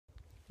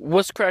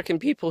What's cracking,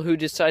 people who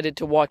decided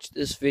to watch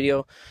this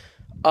video?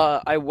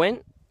 I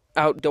went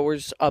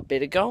outdoors a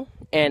bit ago,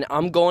 and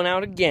I'm going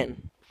out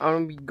again. I'm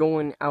gonna be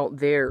going out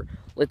there.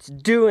 Let's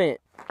do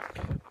it.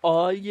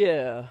 Oh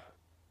yeah.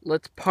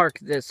 Let's park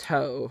this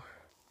hoe.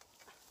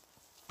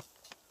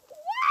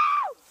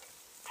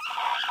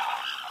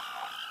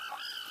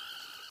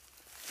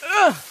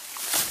 Ugh.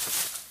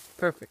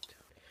 Perfect.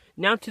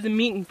 Now to the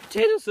meat and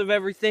potatoes of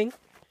everything.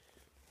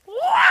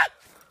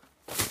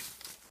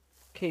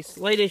 Okay,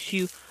 slight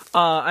issue.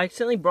 I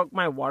accidentally broke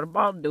my water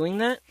bottle doing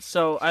that,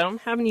 so I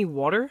don't have any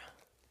water.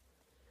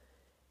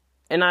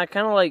 And I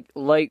kind of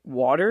like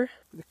water.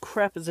 The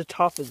crap is the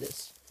top of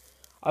this.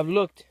 I've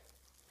looked,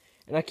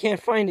 and I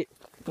can't find it.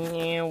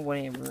 Yeah,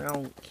 whatever. I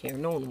don't care.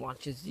 No one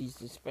watches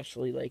these,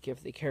 especially like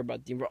if they care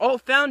about the. Oh,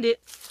 found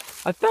it!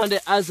 I found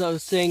it as I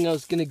was saying I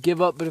was gonna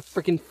give up, but it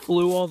freaking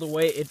flew all the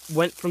way. It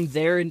went from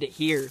there into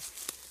here.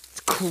 It's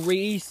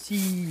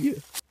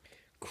crazy.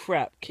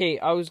 Crap. Okay,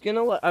 I was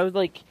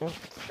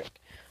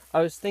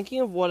thinking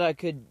of what I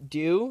could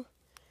do,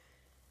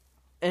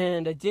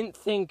 and I didn't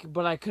think,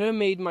 but I could have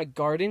made my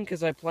garden,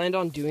 because I planned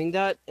on doing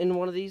that in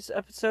one of these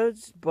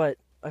episodes, but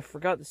I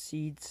forgot the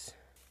seeds,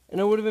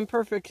 and it would have been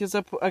perfect, because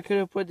I could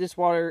have put this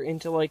water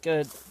into,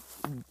 the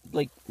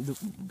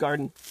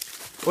garden.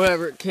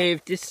 Whatever. Okay,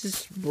 if this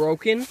is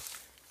broken,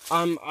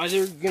 I'm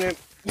either gonna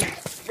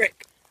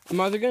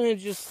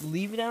just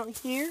leave it out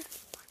here,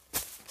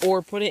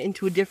 or put it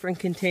into a different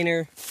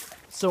container,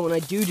 so when I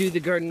do the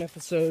garden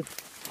episode,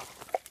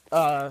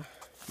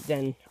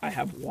 then I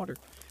have water.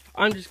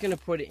 I'm just gonna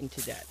put it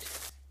into that.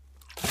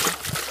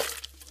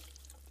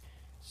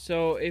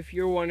 So if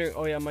you're wondering,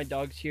 oh yeah, my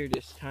dog's here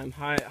this time.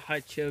 Hi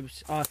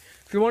Chibs.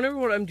 If you're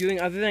wondering what I'm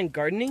doing other than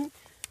gardening,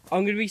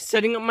 I'm gonna be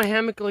setting up my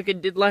hammock like I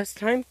did last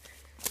time.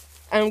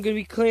 And I'm gonna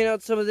be cleaning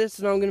out some of this,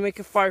 and I'm gonna make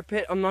a fire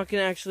pit. I'm not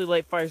gonna actually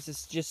light fires.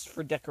 This is just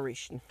for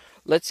decoration.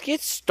 Let's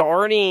get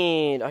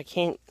started. I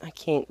can't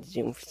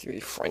zoom through the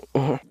front.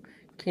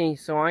 Okay,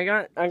 so I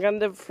got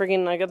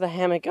the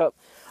hammock up.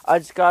 I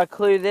just gotta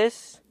clear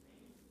this,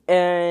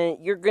 and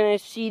you're gonna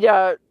see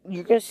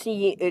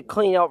it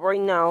cleaned out right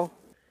now.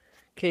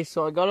 Okay,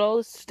 so I got all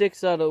the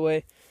sticks out of the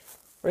way.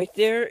 Right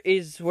there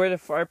is where the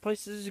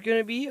fireplace is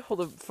gonna be.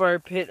 Hold the fire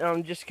pit.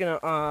 I'm just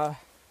gonna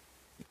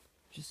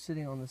just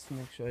sitting on this to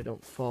make sure I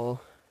don't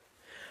fall.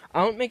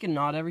 I don't make a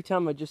knot every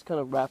time. I just kind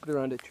of wrap it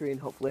around a tree,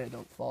 and hopefully I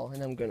don't fall.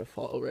 And I'm gonna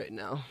fall right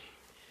now.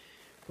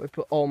 If I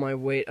put all my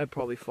weight, I'd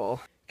probably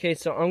fall. Okay,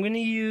 so I'm gonna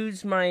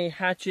use my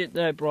hatchet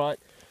that I brought.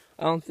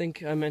 I don't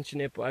think I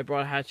mentioned it, but I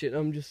brought a hatchet.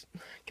 God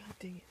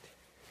dang it.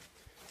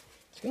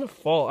 It's gonna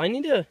fall. I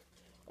need to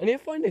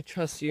find a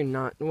trustier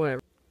knot,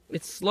 whatever.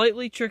 It's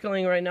slightly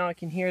trickling right now. I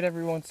can hear it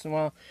every once in a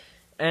while.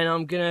 And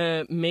I'm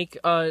gonna make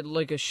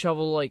like a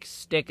shovel-like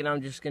stick, and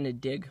I'm just gonna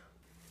dig.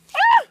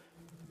 Ah!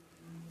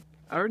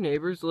 Our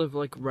neighbors live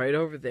like right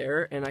over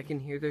there, and I can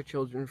hear their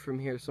children from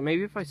here. So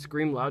maybe if I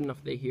scream loud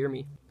enough, they hear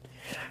me.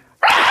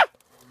 Ah!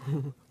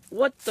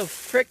 What the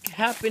frick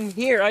happened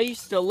here? I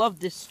used to love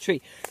this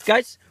tree.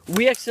 Guys,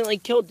 we accidentally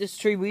killed this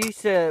tree. We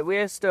used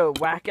to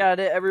whack at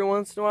it every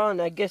once in a while,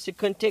 and I guess it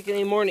couldn't take it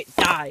anymore, and it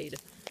died.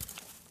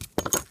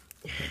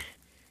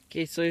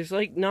 Okay, so there's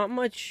like not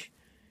much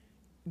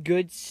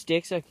good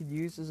sticks I could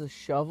use as a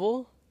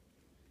shovel.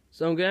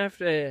 So I'm gonna have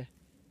to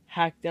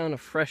hack down a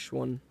fresh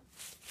one.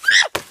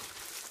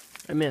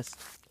 I missed.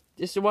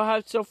 This is what I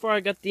have so far.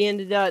 I got the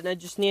end of that, and I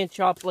just need to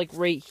chop like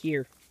right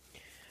here.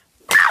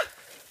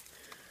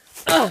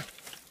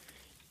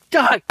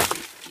 Die!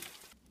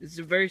 This is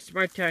a very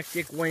smart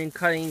tactic when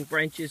cutting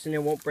branches and it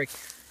won't break.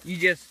 You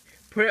just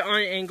put it on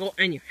an angle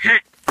and you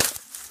hack.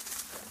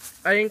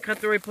 I didn't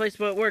cut the right place,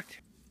 but it worked.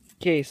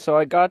 Okay, so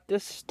I got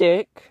this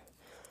stick.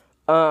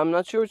 I'm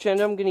not sure which end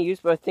I'm going to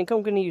use, but I think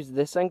I'm going to use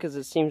this end because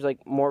it seems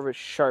like more of a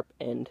sharp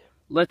end.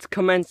 Let's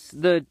commence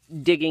the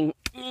digging.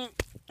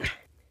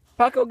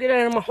 Paco, get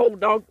out of my hole,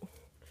 dog.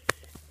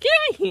 Get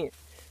in here.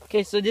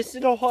 Okay, so this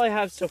is the hole I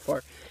have so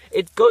far.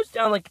 It goes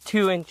down like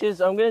 2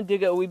 inches. I'm going to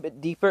dig it a wee bit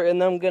deeper,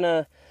 and then I'm going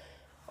to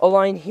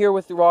align here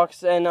with the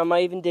rocks, and I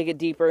might even dig it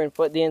deeper and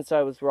put the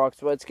inside with rocks,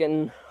 but it's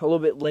getting a little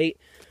bit late.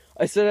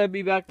 I said I'd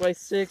be back by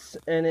 6,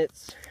 and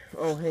it's,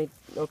 oh, hey,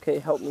 okay,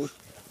 help me.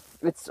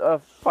 It's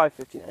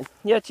 5:59.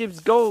 Yeah,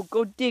 Chips, go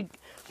dig.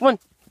 Come on,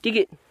 dig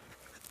it.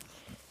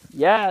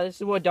 Yeah, this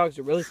is what dogs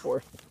are really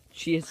for.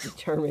 She is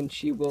determined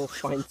she will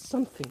find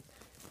something.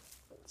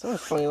 It's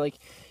always funny, like,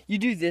 you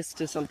do this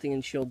to something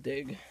and she'll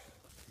dig.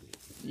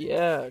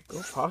 Yeah,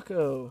 go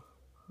Paco.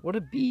 What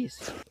a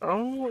beast. I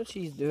don't know what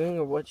she's doing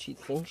or what she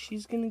thinks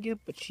she's gonna get,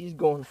 but she's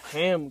going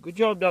ham. Good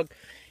job, dog.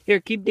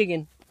 Here, keep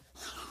digging.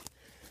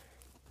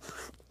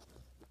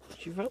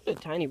 She found a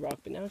tiny rock,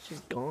 but now she's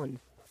gone.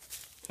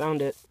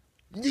 Found it.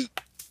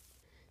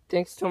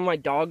 Thanks to my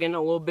dog and a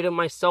little bit of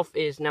myself,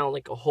 it is now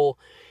like a whole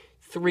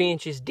 3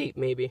 inches deep,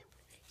 maybe.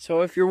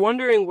 So if you're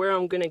wondering where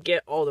I'm gonna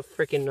get all the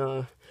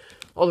freaking,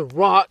 all the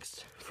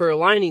rocks for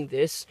aligning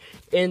this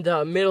in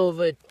the middle of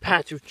a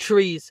patch of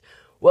trees,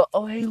 well,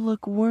 oh hey,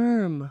 look,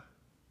 worm.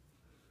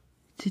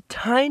 It's a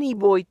tiny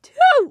boy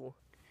too.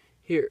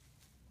 Here,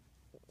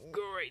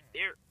 go right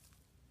there.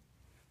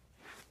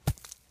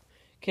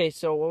 Okay,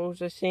 so what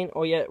was I saying?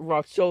 Oh yeah,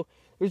 rocks. So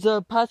there's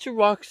a patch of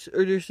rocks,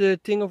 or there's a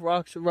thing of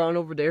rocks around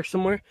over there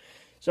somewhere.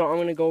 So I'm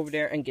gonna go over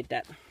there and get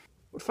that.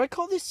 What if I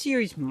call this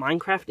series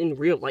Minecraft in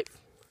real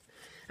life?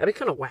 That'd be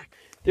kind of whack.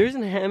 There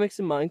isn't hammocks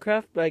in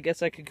Minecraft, but I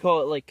guess I could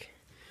call it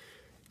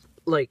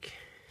like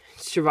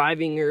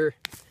surviving, or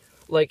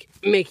like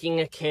making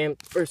a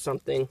camp or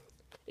something.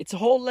 It's a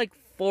whole like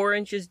 4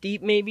 inches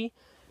deep maybe,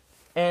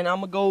 and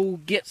I'm gonna go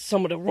get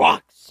some of the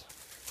rocks.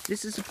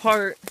 This is the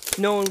part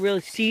no one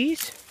really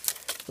sees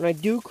when I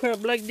do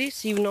crap like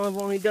this, even though I've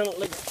only done it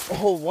like a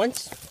whole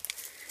once.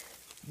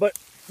 But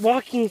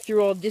walking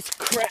through all this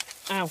crap,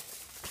 ow,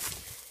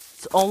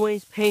 it's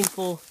always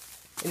painful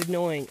and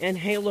annoying. And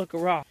hey, look, a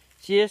rock.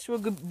 See, this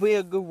would be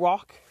a good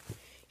rock,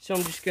 so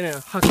I'm just gonna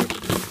huck it.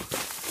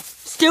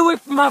 Stay away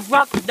from my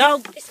rock,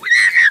 dog.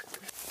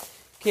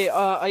 Okay,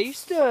 I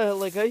used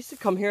to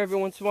come here every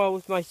once in a while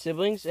with my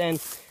siblings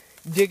and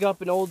dig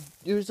up it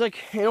was like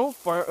an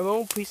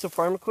old piece of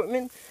farm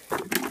equipment,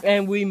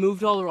 and we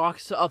moved all the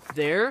rocks up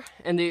there,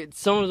 and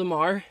some of them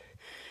are,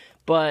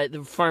 but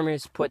the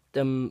farmers put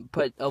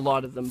a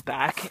lot of them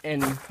back,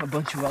 and a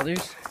bunch of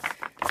others.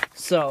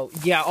 So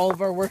yeah, all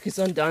of our work is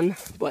undone,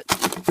 but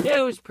yeah,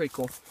 it was pretty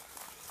cool.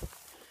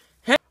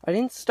 I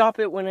didn't stop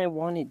it when I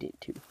wanted it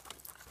to.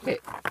 Okay.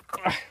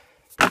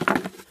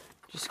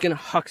 Just gonna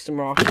huck some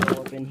rocks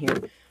all up in here.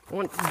 I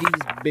want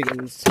these big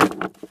ones.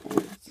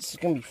 This is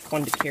gonna be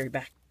fun to carry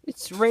back.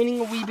 It's raining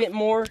a wee bit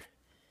more,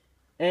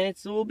 and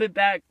it's a little bit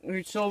past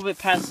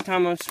the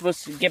time I'm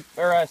supposed to get,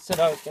 or I said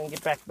I was gonna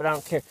get back, but I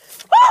don't care.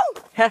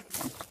 Woo!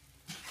 Hef.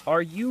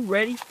 Are you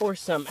ready for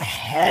some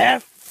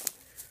hef?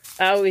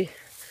 Owie,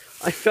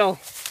 I fell.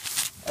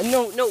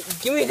 No,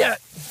 give me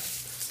that.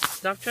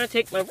 Stop trying to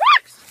take my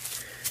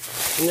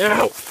rocks.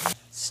 No.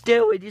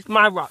 Still, it is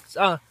my rocks.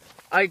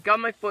 I got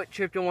my foot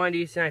tripped on one of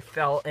these and I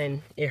fell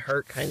and it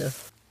hurt kind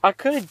of. I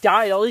could have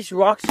died. All these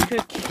rocks could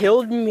have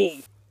killed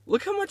me.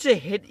 Look how much they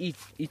hit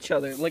each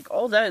other. Like,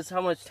 all that is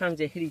how much times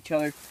they hit each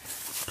other.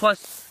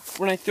 Plus,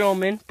 when I throw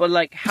them in, but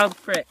like, how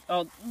frick.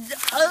 Oh, the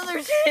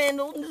other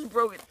handle just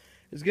broke it.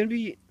 There's gonna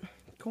be,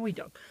 go away,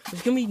 dog.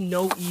 There's gonna be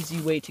no easy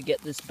way to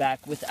get this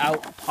back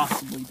without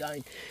possibly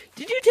dying.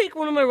 Did you take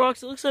one of my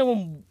rocks? It looks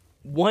like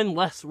one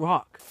less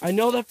rock. I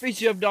know that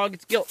frees you up, dog.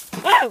 It's guilt.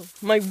 Wow,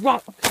 my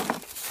rock.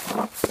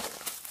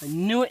 I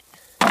knew it.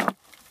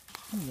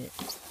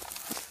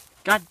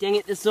 God dang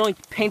it, this is only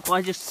painful.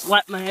 I just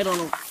slapped my head on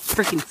a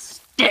freaking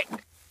stick.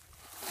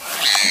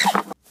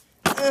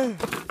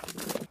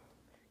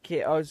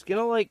 Okay, I was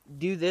gonna like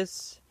do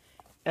this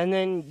and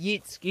then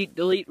yeet, skeet,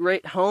 delete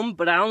right home,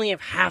 but I only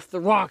have half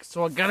the rocks,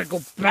 so I gotta go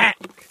back.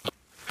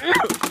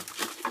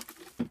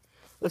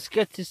 Let's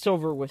get this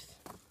over with.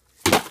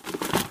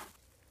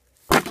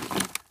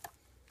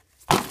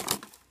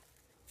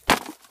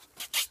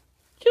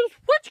 Just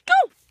where'd you go?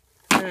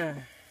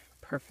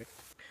 Perfect.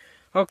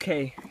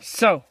 Okay,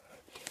 so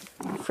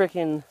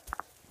freaking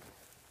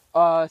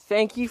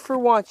thank you for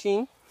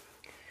watching.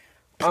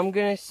 I'm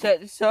gonna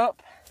set this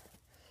up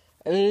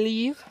and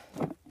leave.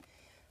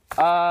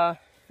 I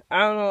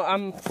don't know,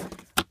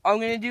 I'm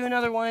gonna do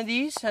another one of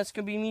these. That's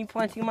gonna be me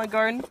planting my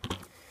garden.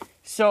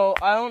 So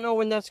I don't know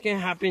when that's gonna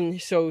happen,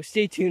 so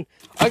stay tuned.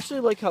 I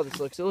actually like how this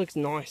looks. It looks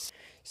nice.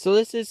 So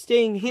this is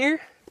staying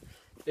here.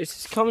 This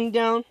is coming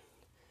down.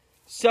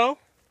 So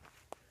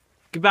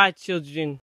goodbye, children.